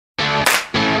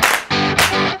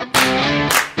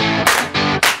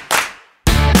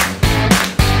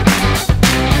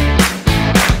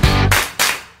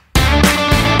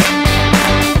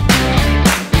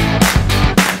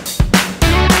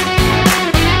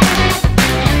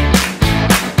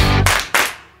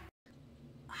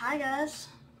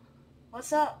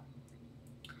what's up?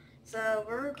 So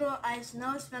I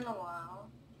know it's been a while,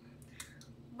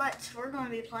 but we're going to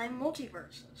be playing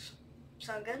Multiverses.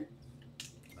 Sound good?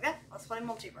 Okay, let's play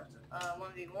Multiverses.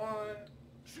 1v1.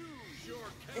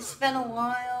 It's been a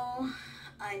while,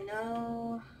 I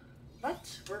know,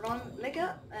 but we're going to make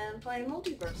up and play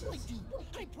Multiverses.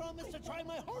 I promise to try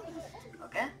my hardest.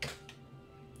 Okay.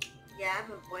 Yeah, I have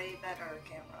a way better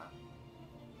camera.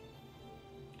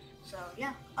 So,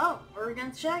 yeah. Oh, we're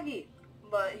against Shaggy.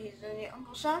 But he's in the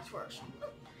Uncle Shag's version.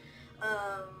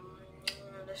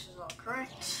 This is all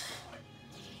correct.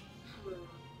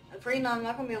 I'm afraid I'm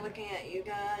not going to be looking at you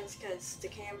guys because the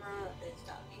camera is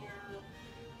down here.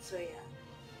 So, yeah.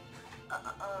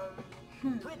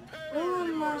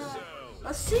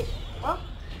 Let's see. Well,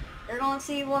 you're going to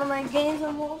see one of my games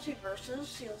of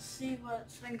Multiverses. You'll see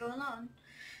what's been going on.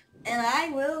 And I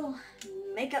will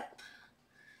make up.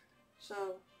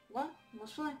 So, what?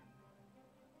 Let's play.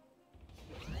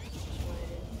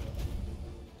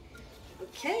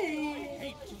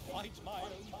 Okay.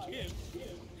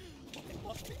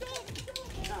 Oh,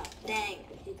 dang it.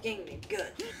 He's getting me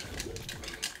good.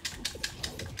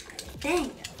 Dang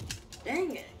it.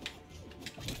 Dang it.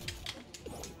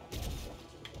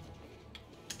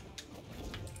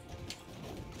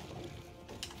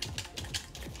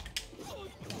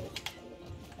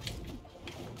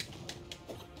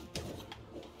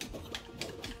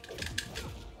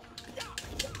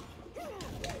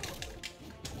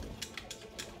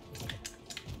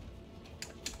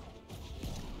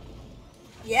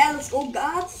 Yeah, let's go,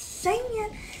 God, sing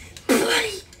it. Boy,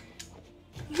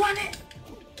 run it.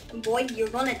 Boy, you're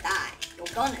gonna die. You're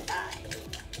gonna die.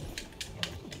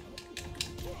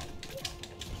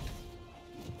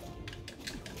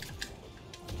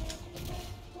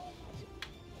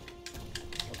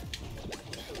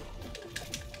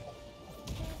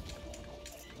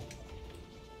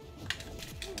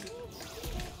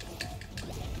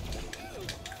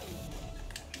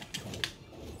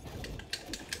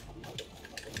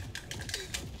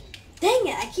 Dang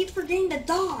it, I keep forgetting to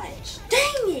dodge.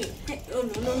 Dang it! Oh,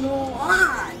 no.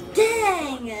 Ah,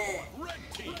 dang it.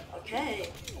 Okay.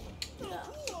 No.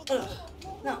 Ugh.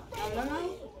 No.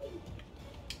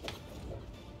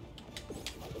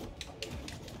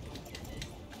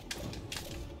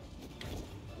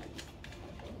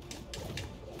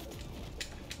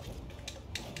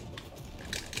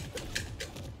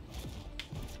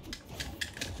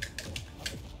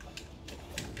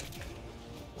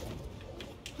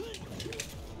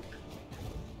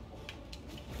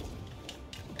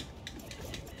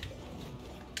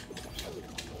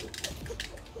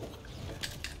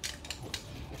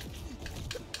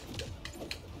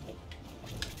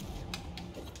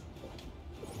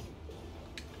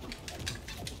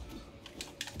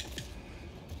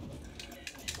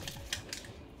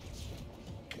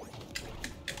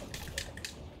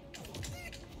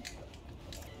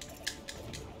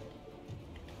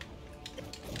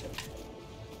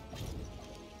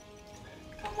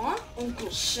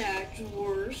 Uncle Shag's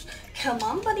worst. Come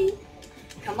on, buddy.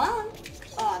 Come on.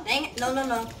 Oh, dang it. No.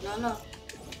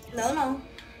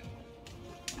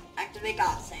 Activate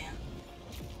God Sand.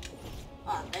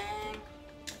 Oh, dang.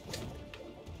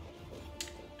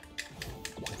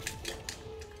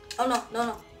 Oh,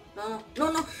 no.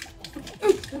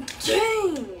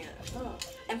 Dang. Oh.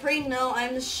 And pretty no,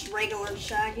 I'm just regular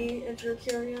Shaggy, if you're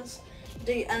curious.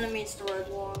 The enemy's the red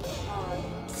one.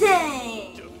 Oh,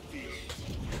 dang.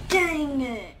 Dang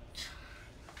it!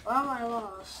 Well, I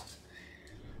lost.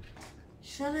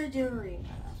 Should I do a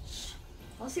rematch?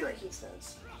 Let's see what he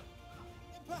says.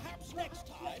 Perhaps next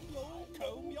time you'll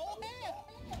comb your hair.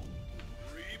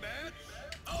 Rematch?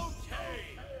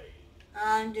 Okay!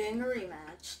 I'm doing a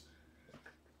rematch.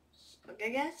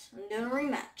 Okay, guys? I'm doing a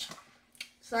rematch.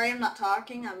 Sorry I'm not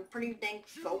talking. I'm pretty dang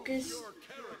focused.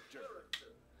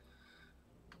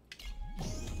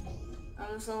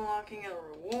 I'm just unlocking a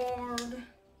reward.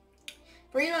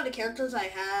 For you know the characters I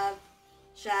have,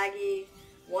 Shaggy,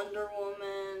 Wonder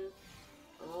Woman,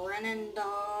 Renin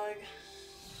Dog,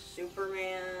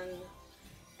 Superman,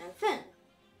 and Finn.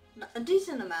 A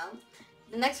decent amount.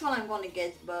 The next one I'm going to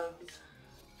get is Bugs.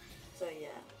 So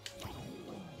yeah.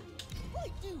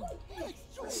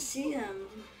 Let's see him.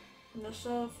 They're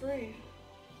so free.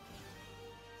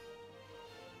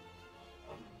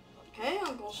 Okay,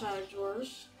 Uncle Shag's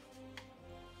worse.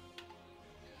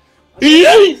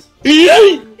 Okay.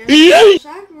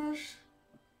 Shagverse.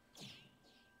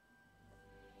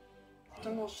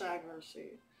 Uncle Shagverse.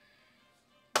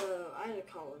 I had to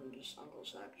call him just Uncle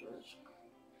Shagverse.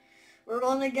 We're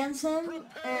going against him,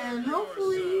 and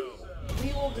hopefully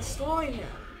we will destroy him.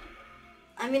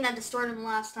 I mean, I destroyed him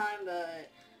last time, but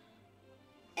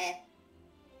Eh.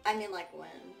 I mean like when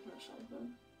or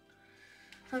something.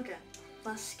 Okay,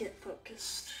 let's get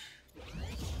focused.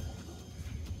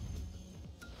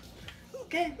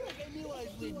 Okay. Look, I knew I'd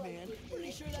win, man.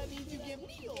 Pretty sure that means you give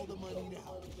me all the money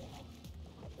now.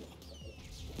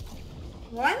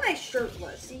 Why am I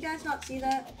shirtless? Do you guys not see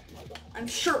that? I'm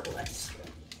shirtless.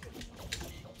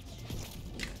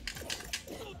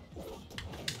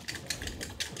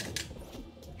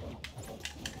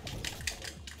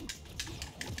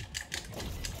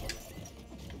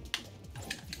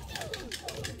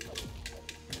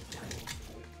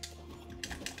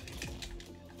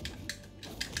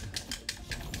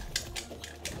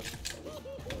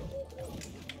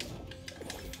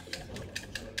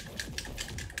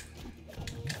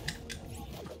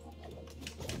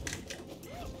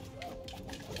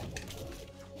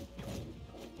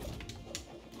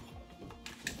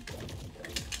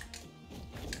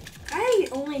 I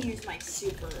only use my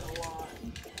super a lot.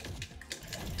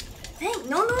 Dang,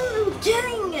 no,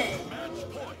 dang it!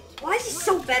 Why is he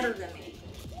so better than me?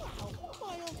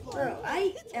 Bro,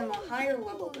 I am a higher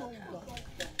level than him.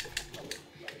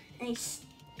 And he's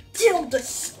still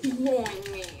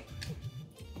destroying me.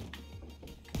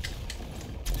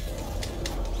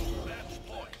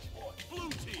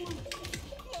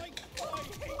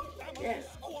 Yes.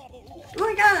 Oh,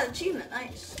 I got an achievement,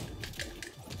 nice.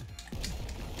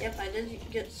 Yep, I did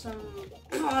get some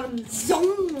bottom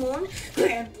zone one.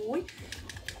 Bad boy.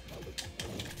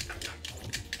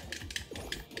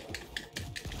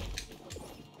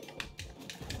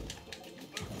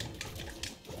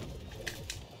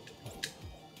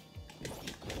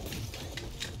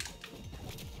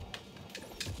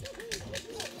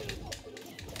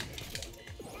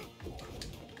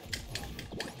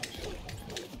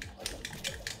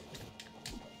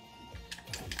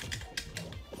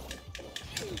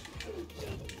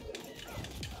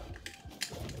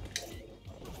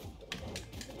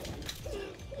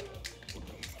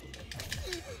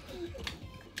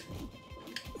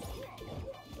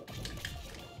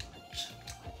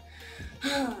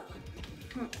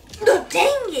 No, dang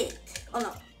it! Oh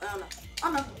no, oh no,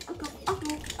 oh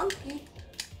no, uncle.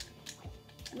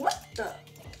 What the?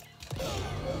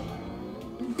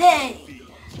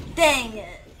 Dang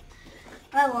it.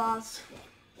 I lost.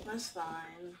 That's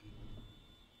fine.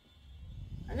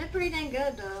 I did pretty dang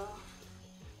good though.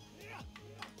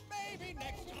 Maybe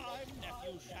next time,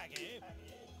 nephew Shaggy.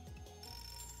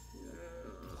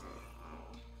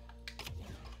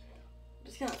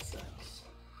 This kind of sucks.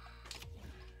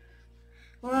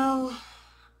 Well,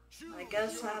 I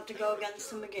guess I have to go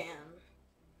against him again.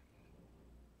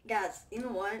 Guys, you know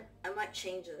what? I might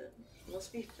change it. Let's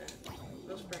be fair.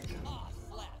 Let's break it. Ah,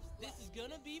 slaps. This is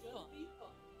gonna be fun.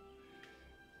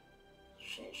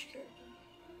 Change character.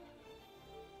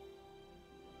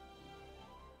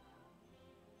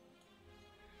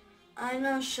 I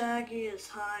know Shaggy is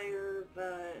higher,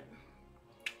 but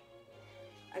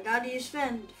I gotta use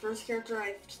Finn, the first character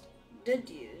I did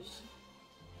use.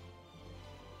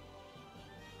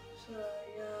 So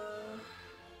yeah,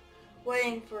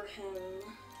 waiting for him.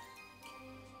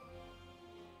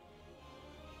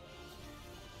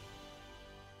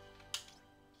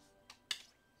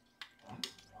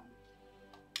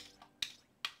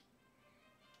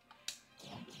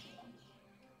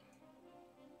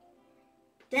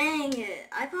 Dang it,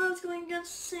 I thought I was going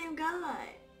against the same guy.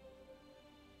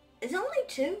 Is it only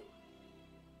two?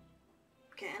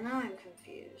 Okay, now I'm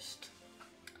confused.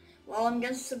 Well, I'm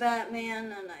against the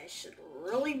Batman, and I should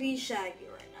really be Shaggy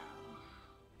right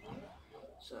now.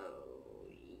 So,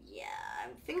 yeah, I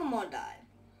think I'm gonna die.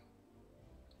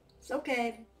 It's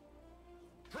okay.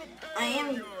 I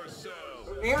am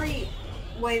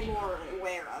way more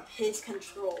aware of his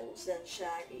controls than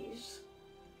Shaggy's.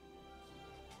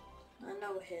 I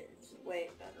know his way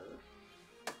better.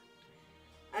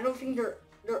 I don't think there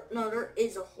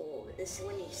is a hold. It's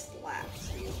when he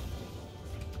slaps you.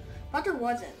 But there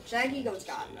wasn't. Shaggy goes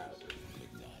God mode.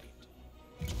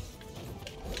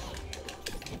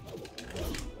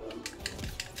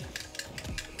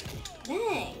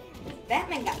 Dang,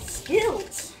 Batman got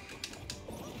skills.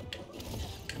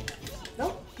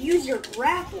 Don't use your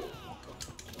grapple.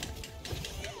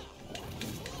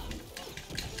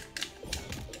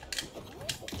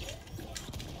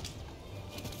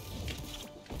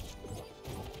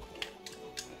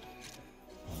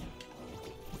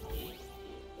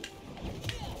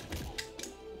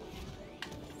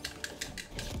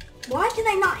 Why did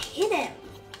I not hit him?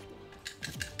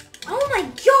 Oh my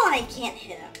god, I can't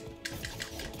hit him.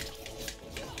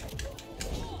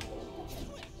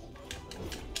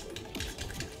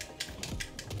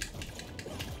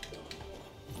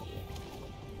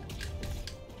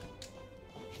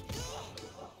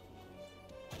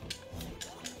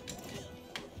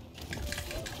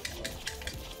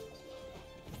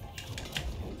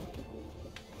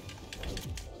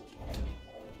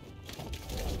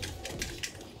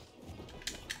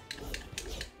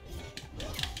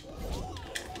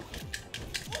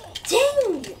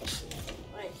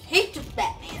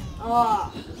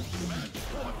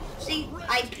 See,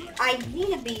 I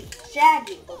need to be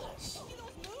Shaggy for this.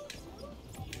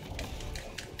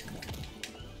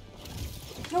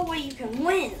 No way you can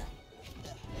win.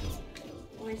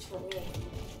 At least for me.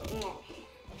 Mm.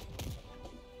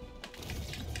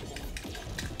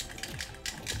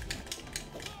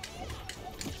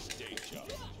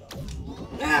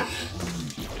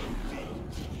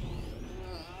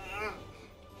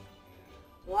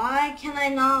 Why can I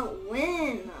not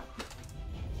win?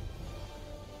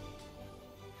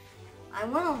 I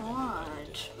want to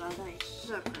watch, but I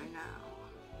suck right now.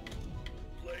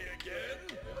 Play again?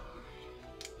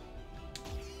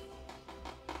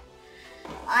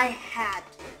 I had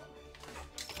to.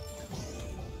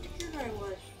 Because I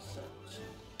was such.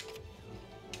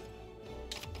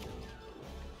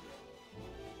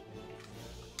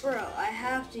 Bro, I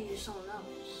have to use someone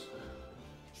else.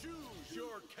 Choose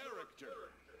your character.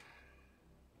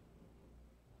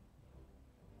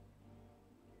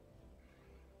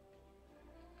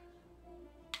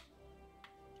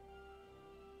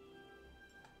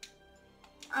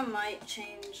 I might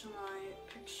change my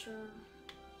picture.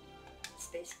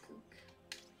 Space Cook.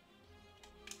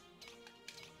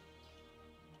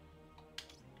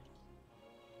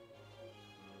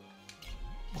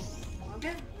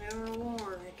 Okay, new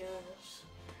reward, I guess.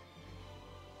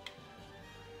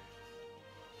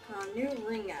 New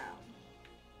ring out.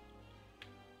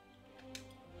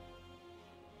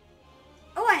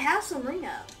 Oh, I have some ring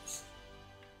outs.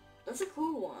 That's a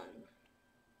cool one.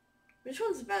 Which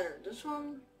one's better? This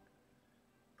one?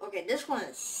 Okay, this one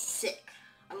is sick.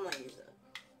 I'm gonna use it.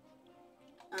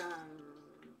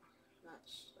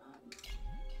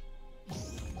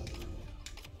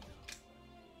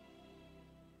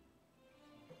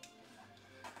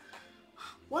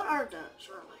 What are those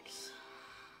relics?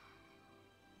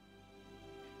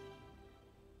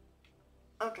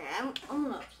 Okay, I'm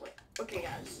gonna play. Okay,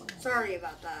 guys, sorry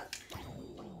about that.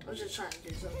 I was just trying to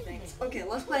do some things. Okay,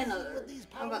 let's play another.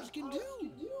 How about?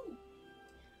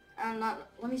 I'm not.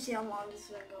 Let me see how long this is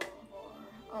gonna go for.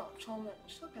 Oh, 12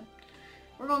 minutes. Okay.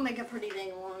 We're gonna make a pretty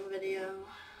dang long video.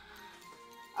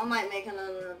 I might make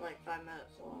another like 5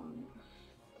 minutes long.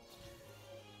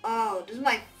 Oh, this is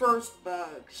my first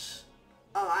bugs.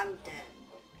 Oh, I'm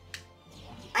dead.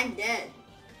 I'm dead.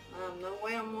 No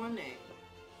way I'm winning.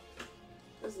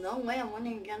 There's no way I'm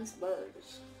winning against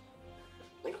bugs.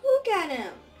 Like, look at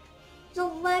him. He's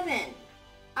 11.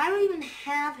 I don't even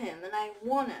have him, and I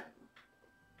won him.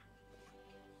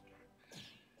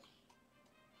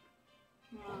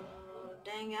 Oh,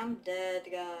 dang, I'm dead,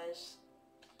 guys.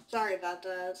 Sorry about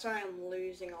that. Sorry I'm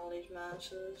losing all these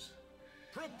matches.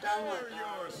 Prepare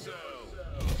yourself.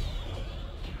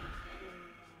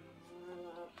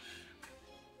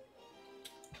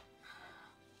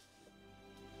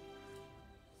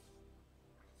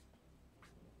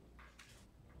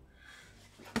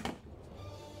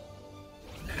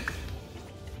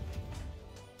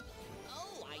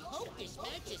 Oh, I hope this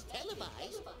match is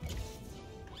televised.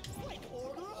 Like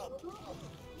order up.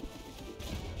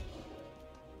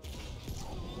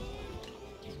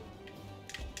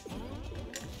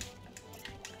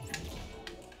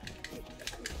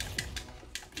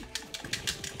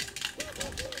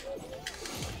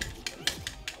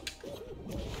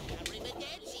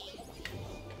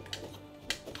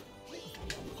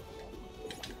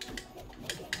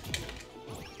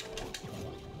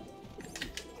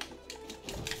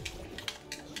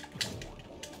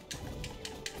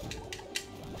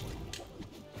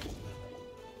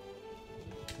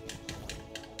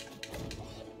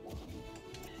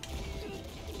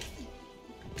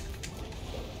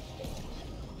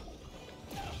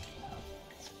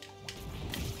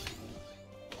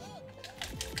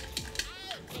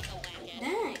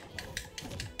 Dang.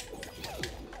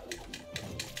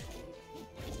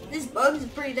 This bug is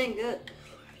pretty dang good.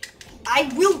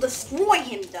 I will destroy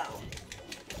him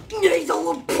though. He's a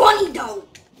little bunny though.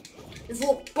 This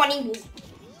little bunny will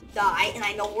die, and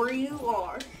I know where you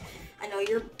are. I know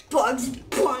you're Bugs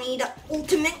Bunny, the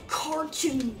ultimate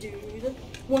cartoon dude.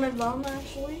 One of them,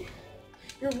 actually.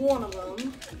 You're one of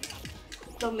them.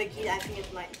 Though Mickey, I think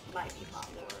it might be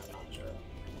popular. I'm not sure.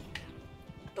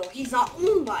 Though he's not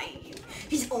owned by you.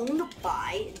 He's owned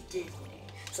by Disney.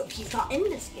 So he's not in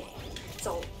this game.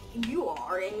 So you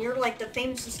are, and you're like the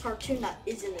famous cartoon that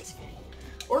is in this game.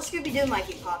 Or Scooby-Doo might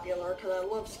be popular, because I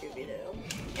love Scooby-Doo.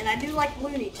 And I do like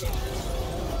Looney Tunes.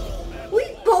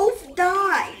 We both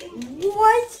died!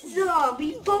 What the?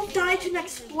 We both died to an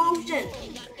explosion.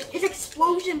 His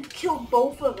explosion killed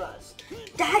both of us.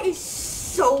 That is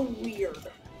so weird.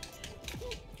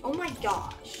 Oh my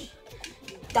gosh.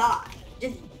 Die.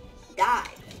 Just die,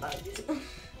 Bugs.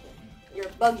 You're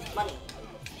Bugs Bunny.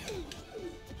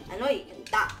 I know you can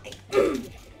die.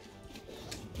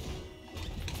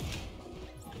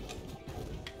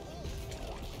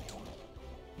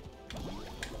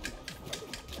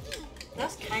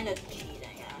 That's kind of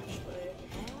cheating, actually.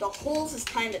 The holes is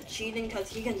kind of cheating because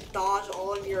he can dodge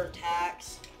all of your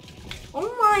attacks.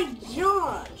 Oh my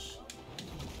gosh!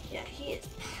 Yeah, he is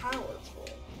powerful.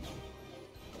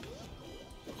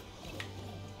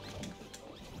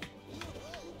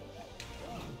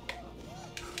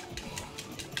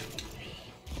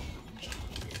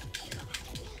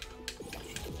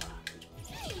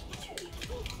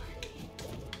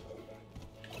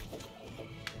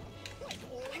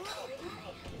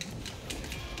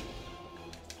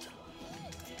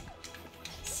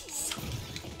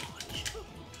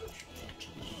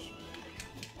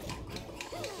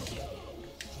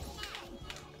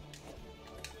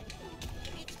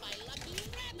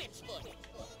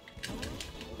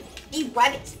 The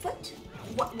rabbit's foot?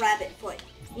 What rabbit foot?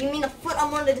 You mean the foot I'm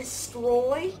gonna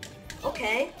destroy?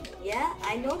 Okay, yeah,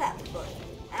 I know that foot,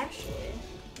 actually.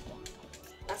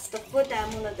 That's the foot that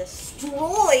I'm gonna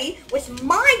destroy with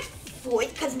my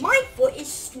foot, because my foot is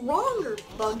stronger,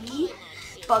 Buggy.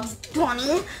 Bugs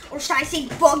Bunny, or should I say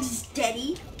Bugs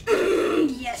Daddy?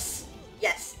 Yes,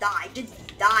 yes, die, just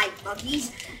die,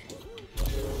 Buggies.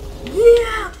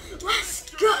 Yeah, let's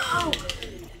go!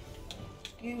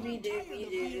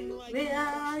 Scooby-Dooby-Doo, where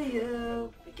are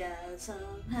you? We got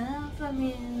some help from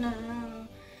you now.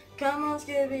 Come on,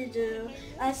 Scooby-Doo,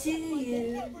 I see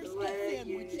you. The way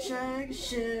you shake,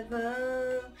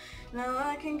 shiver. Now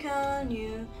I can count on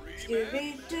you,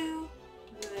 Scooby-Doo.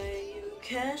 The way you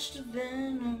catch the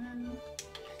venom.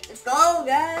 Let's go,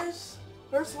 guys.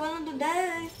 First one of the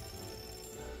day.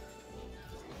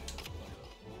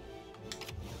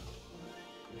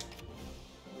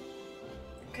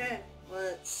 Okay.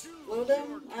 Let's load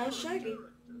him as Shaggy.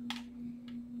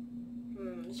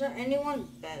 Is there anyone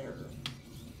better?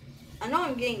 I know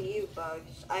I'm getting you,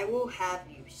 Bugs. I will have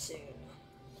you soon.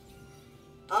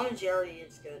 Tom and Jerry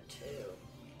is good too.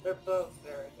 They're both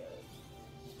very good.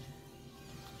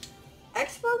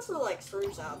 Experts are like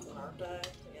 3,000, aren't they?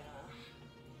 Yeah.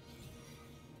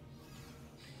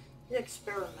 The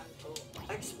experimental.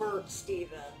 Expert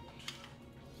Steven.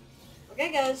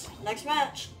 Okay guys, next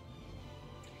match.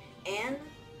 And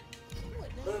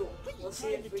boom. Let's see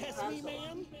if we can pass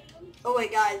them. Oh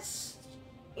wait, guys.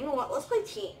 You know what? Let's play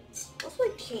teams. Let's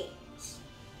play teams.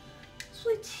 Let's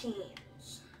play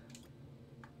teams.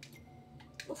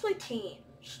 Let's play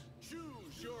teams.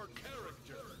 Choose your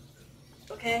character.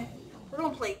 Okay? We're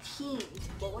gonna play teams,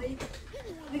 boy.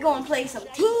 We're gonna play some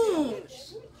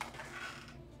teams.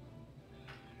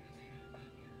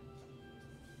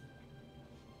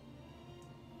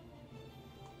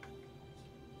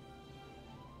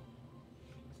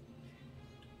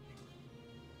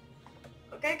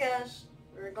 Okay guys,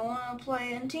 we're going to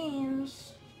play in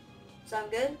teams.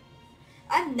 Sound good?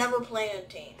 I've never played in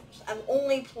teams. I've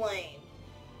only played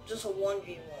just a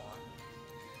 1v1.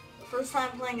 The first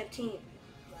time playing a team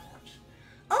match.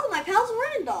 Oh, my pal's a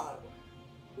running dog.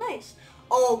 Nice.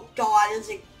 Oh god, it's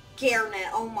a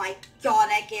Garnet. Oh my god,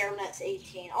 that Garnet's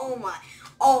 18. Oh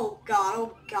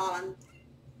god, I'm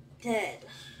dead.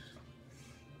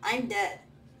 I'm dead.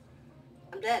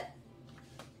 I'm dead.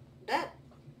 I'm dead.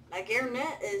 That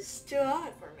Garnet is too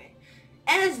high for me.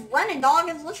 And his running dog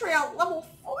is literally at level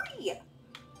 40.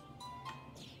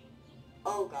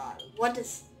 Oh god. What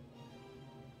does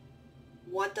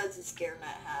this Garnet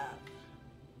have?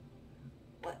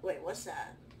 Wait, what's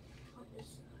that? What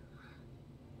is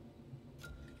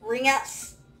that? Ring at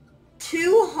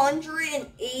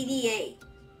 288.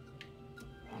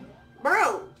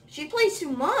 Bro, she plays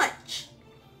too much.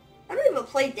 I don't even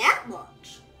play that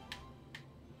much.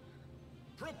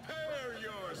 Prepare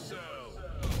yourself.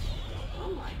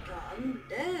 Oh my god, I'm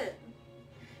dead.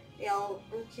 Yeah,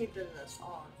 we're keeping this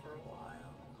on for a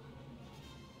while.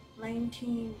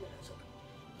 19 minutes.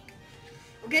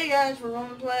 Okay guys, we're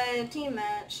gonna play a team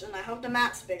match, and I hope the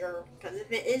map's bigger, because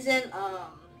if it isn't,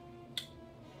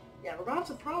 yeah, we're gonna have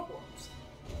some problems.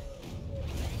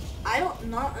 I don't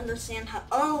not understand how,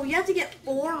 oh, you have to get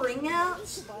 4 ring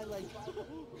outs?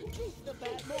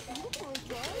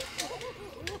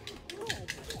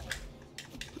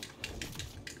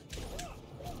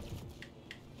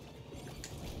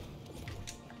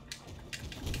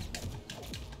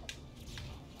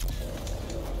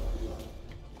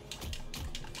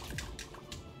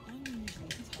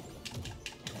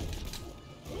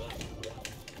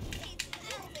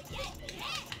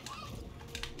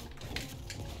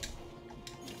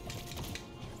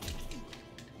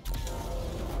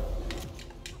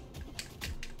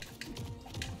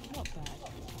 Not bad,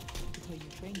 until you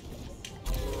drink this.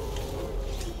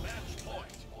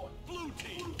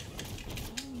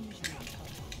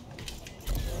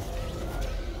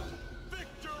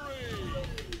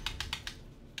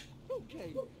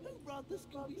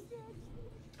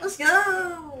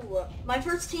 my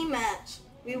first team match.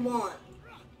 We won.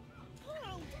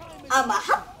 I'm a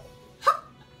happy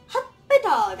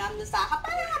dog. I'm just a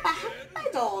happy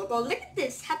dog. Oh, look at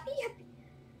this. Happy.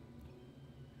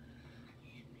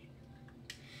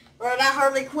 Bro, that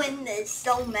Harley Quinn is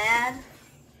so mad.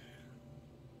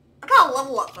 I got a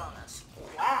level up bonus.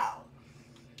 Wow.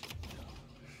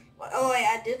 Oh wait,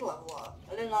 I did level up.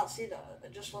 I did not see that. I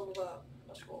just leveled up.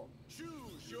 That's cool.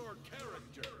 Choose your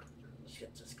character. Let's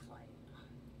get this claim.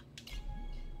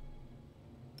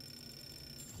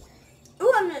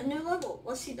 Ooh, I'm at a new level.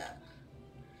 Let's see that.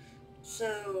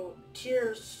 So,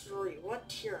 tier 3. What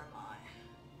tier am I?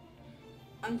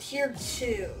 I'm tier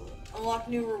 2. Unlock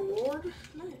new reward?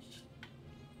 Nice.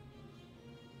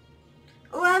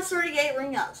 Oh, I have 38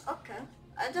 ring outs. Okay.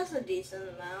 That's a decent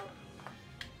amount.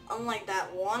 Unlike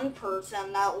that one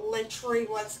person that literally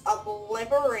was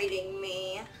obliterating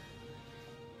me.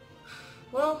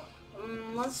 Well,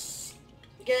 let's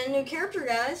get a new character,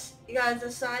 guys. You guys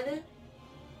decided?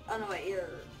 Oh no, wait, you guys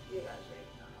already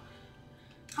know.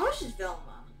 How much is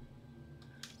Velma?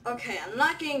 Okay, I'm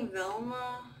not getting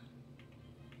Velma.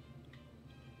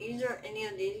 Either any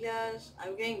of these guys.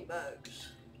 I'm getting Bugs.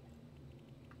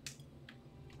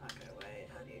 Okay, wait,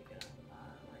 how do you get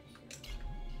right here?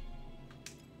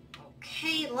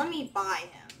 Okay, let me buy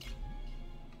him.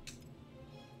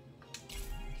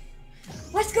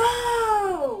 Let's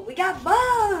go! We got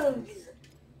Bugs!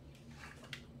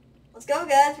 Let's go,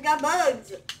 guys, we got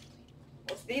Bugs.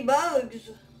 Let's be Bugs.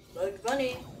 Bugs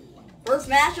Bunny. First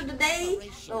match of the day.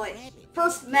 Oh wait.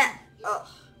 First match. Oh.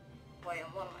 Wait,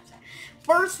 what am I saying?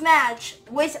 First match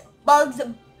with Bugs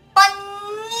Bunny.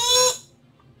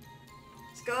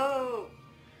 Let's go.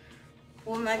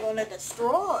 What am I going to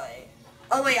destroy?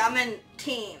 Oh wait, I'm in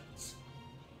teams.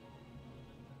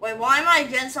 Wait, why am I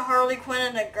against a Harley Quinn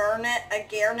and a Garnet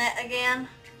again?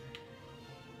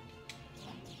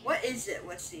 What is it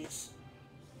with these?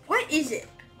 What is it?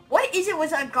 What is it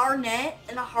with a Garnet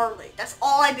and a Harley? That's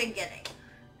all I've been getting.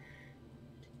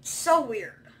 It's so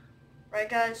weird. Right,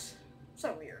 guys?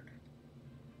 So weird.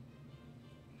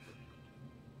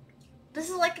 This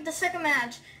is like the second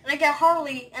match, and I get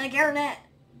Harley and a Garnet.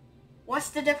 What's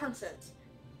the differences?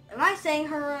 Am I saying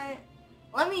her right?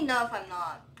 Let me know if I'm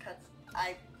not, because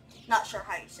I'm not sure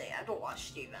how you say it. I don't watch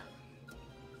Steven.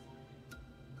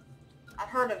 I've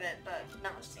heard of it, but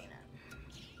never seen it.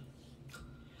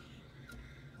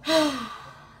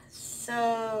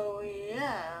 So,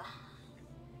 yeah.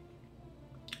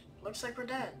 Looks like we're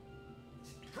dead.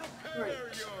 Great.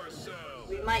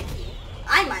 We might be.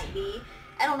 I might be.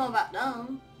 I don't know about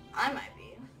them. I might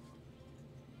be.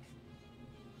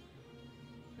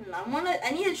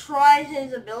 I need to try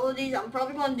his abilities. I'm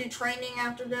probably going to do training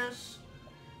after this.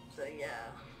 So, yeah.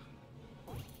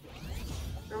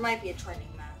 There might be a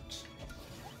training match.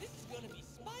 This is gonna be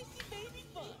spicy baby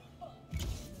fun.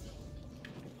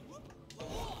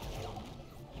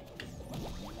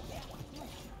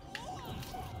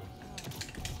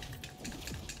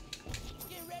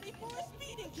 Get ready for a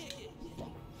speeding ticket.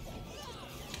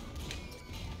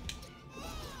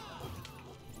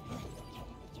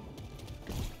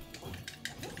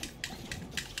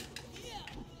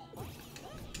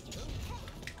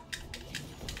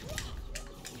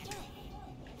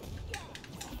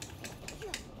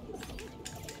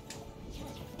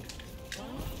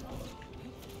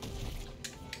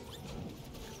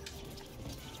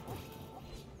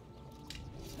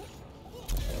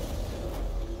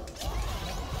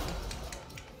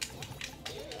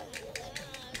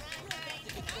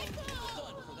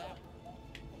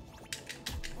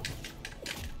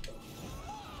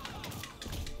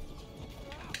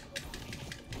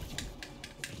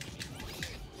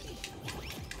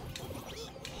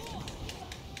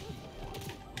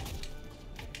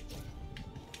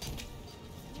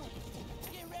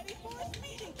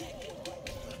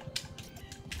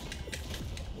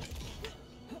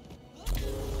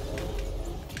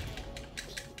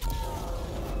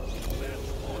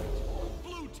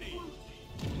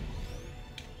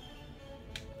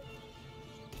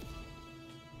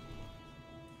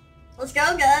 Let's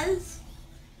go, guys.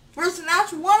 First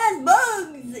match won as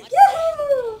Bugs.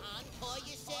 Yahoo! Encore,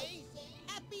 you say?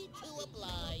 Happy to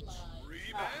oblige.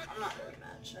 I'm not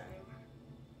rematching.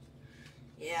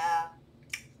 Yeah.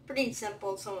 Pretty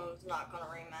simple. Someone's not going to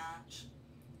rematch.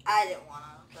 I didn't want to,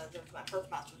 because my first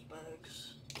match was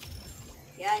Bugs.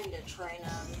 Yeah, I need to train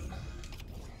him.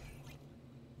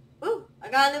 Ooh, I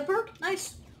got a new perk.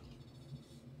 Nice.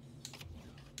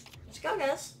 Let's go,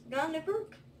 guys. Got a new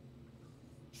perk.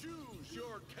 Choose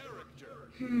your character.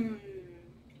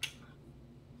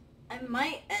 I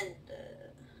might end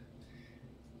it.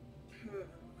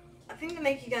 I think to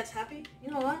make you guys happy, you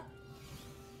know what?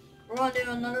 We're gonna do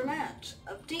another match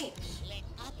of teams.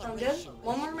 Sound good?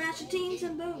 One more match of teams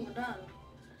and boom, we're done.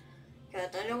 Cause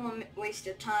I don't want to waste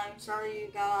your time. Sorry you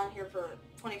got on here for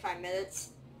 25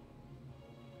 minutes.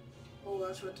 Oh,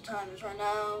 that's what the time is right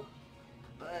now.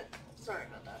 But, sorry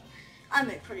about that. I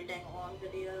make pretty dang long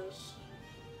videos.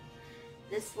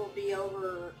 This will be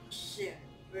over soon.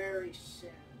 Very soon.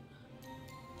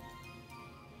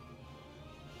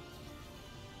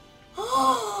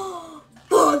 Oh,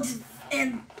 bugs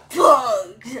and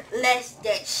bugs! Let's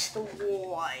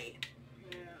destroy.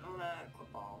 I'm gonna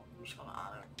equip all. I'm just gonna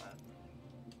auto-equip.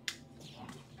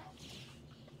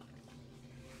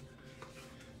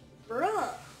 Bruh.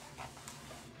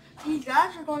 These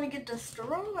guys are gonna get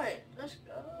destroyed. Let's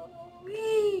go.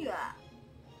 Yeah.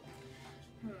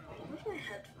 Where's my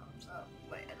headphones? Oh,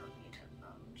 wait, I don't need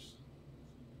headphones.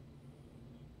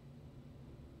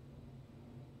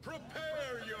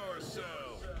 Prepare yourself.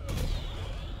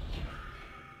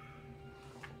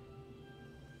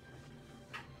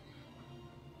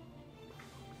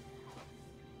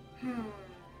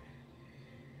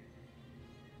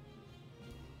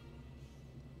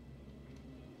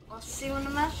 Let's see when the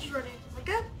match is ready. We're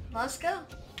good. Let's go.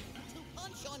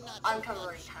 I'm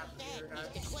covering half of your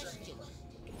guys.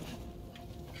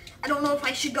 I don't know if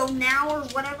I should go now or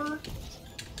whatever.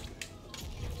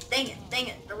 Dang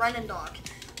it, the running dog.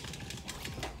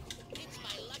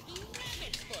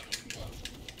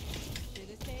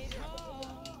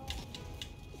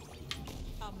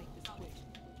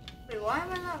 Wait, why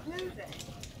am I not moving?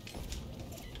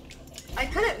 I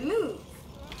couldn't move.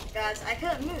 Guys, I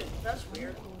couldn't move. That's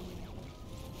weird.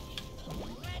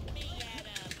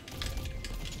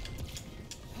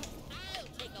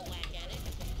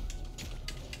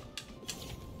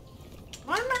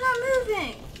 Why am I not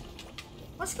moving?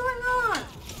 What's going on?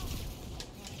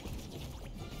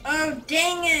 Oh,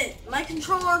 dang it. My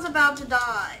controller's about to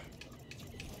die.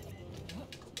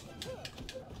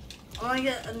 I want to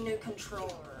get a new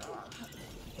controller.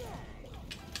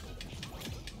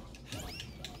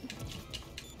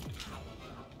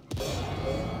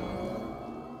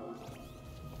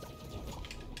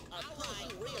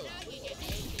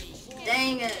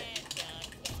 Dang it.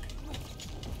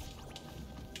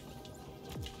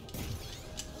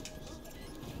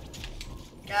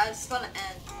 Guys, it's gonna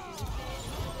end.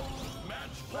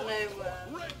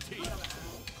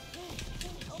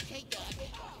 Okay, God.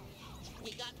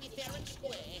 You got me fair and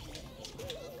square.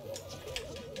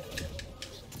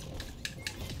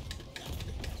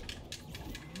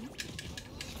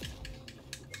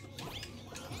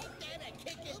 Then a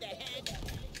kick in the head.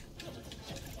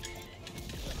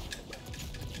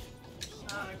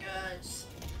 Oh, guys.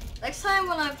 Next time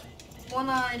when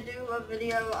I do a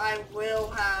video, I will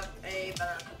have a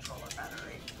better controller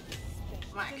battery.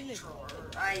 My controller,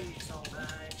 I use all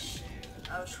that shit.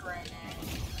 I was training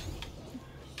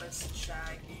with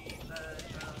Shaggy, but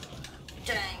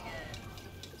dang it.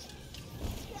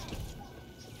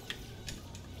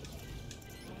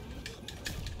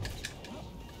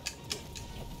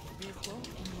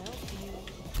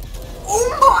 Oh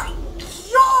my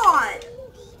god!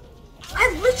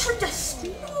 I literally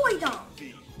destroyed him!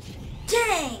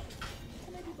 Dang!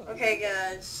 Okay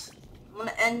guys, I'm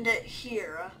gonna end it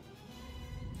here.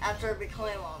 After I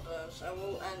reclaim all those, I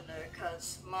will end it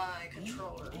because my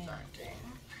controller is acting.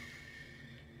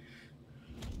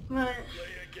 But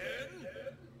Play again.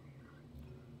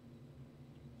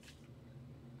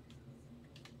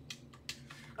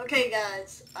 okay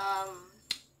guys,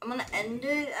 I'm gonna end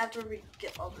it after we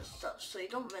get all this stuff so you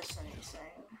don't miss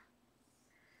anything.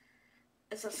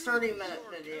 It's a 30-minute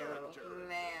video,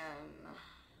 man.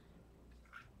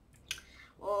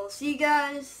 Well, see you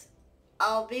guys.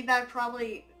 I'll be back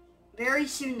probably very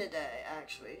soon today,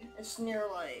 actually. It's near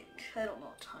like, I don't know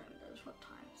what time it is. What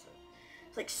time is it?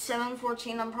 It's like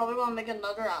 7:14. I'm probably gonna make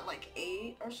another at like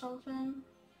 8 or something.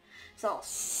 So I'll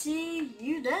see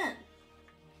you then.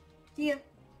 See ya.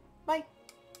 Bye.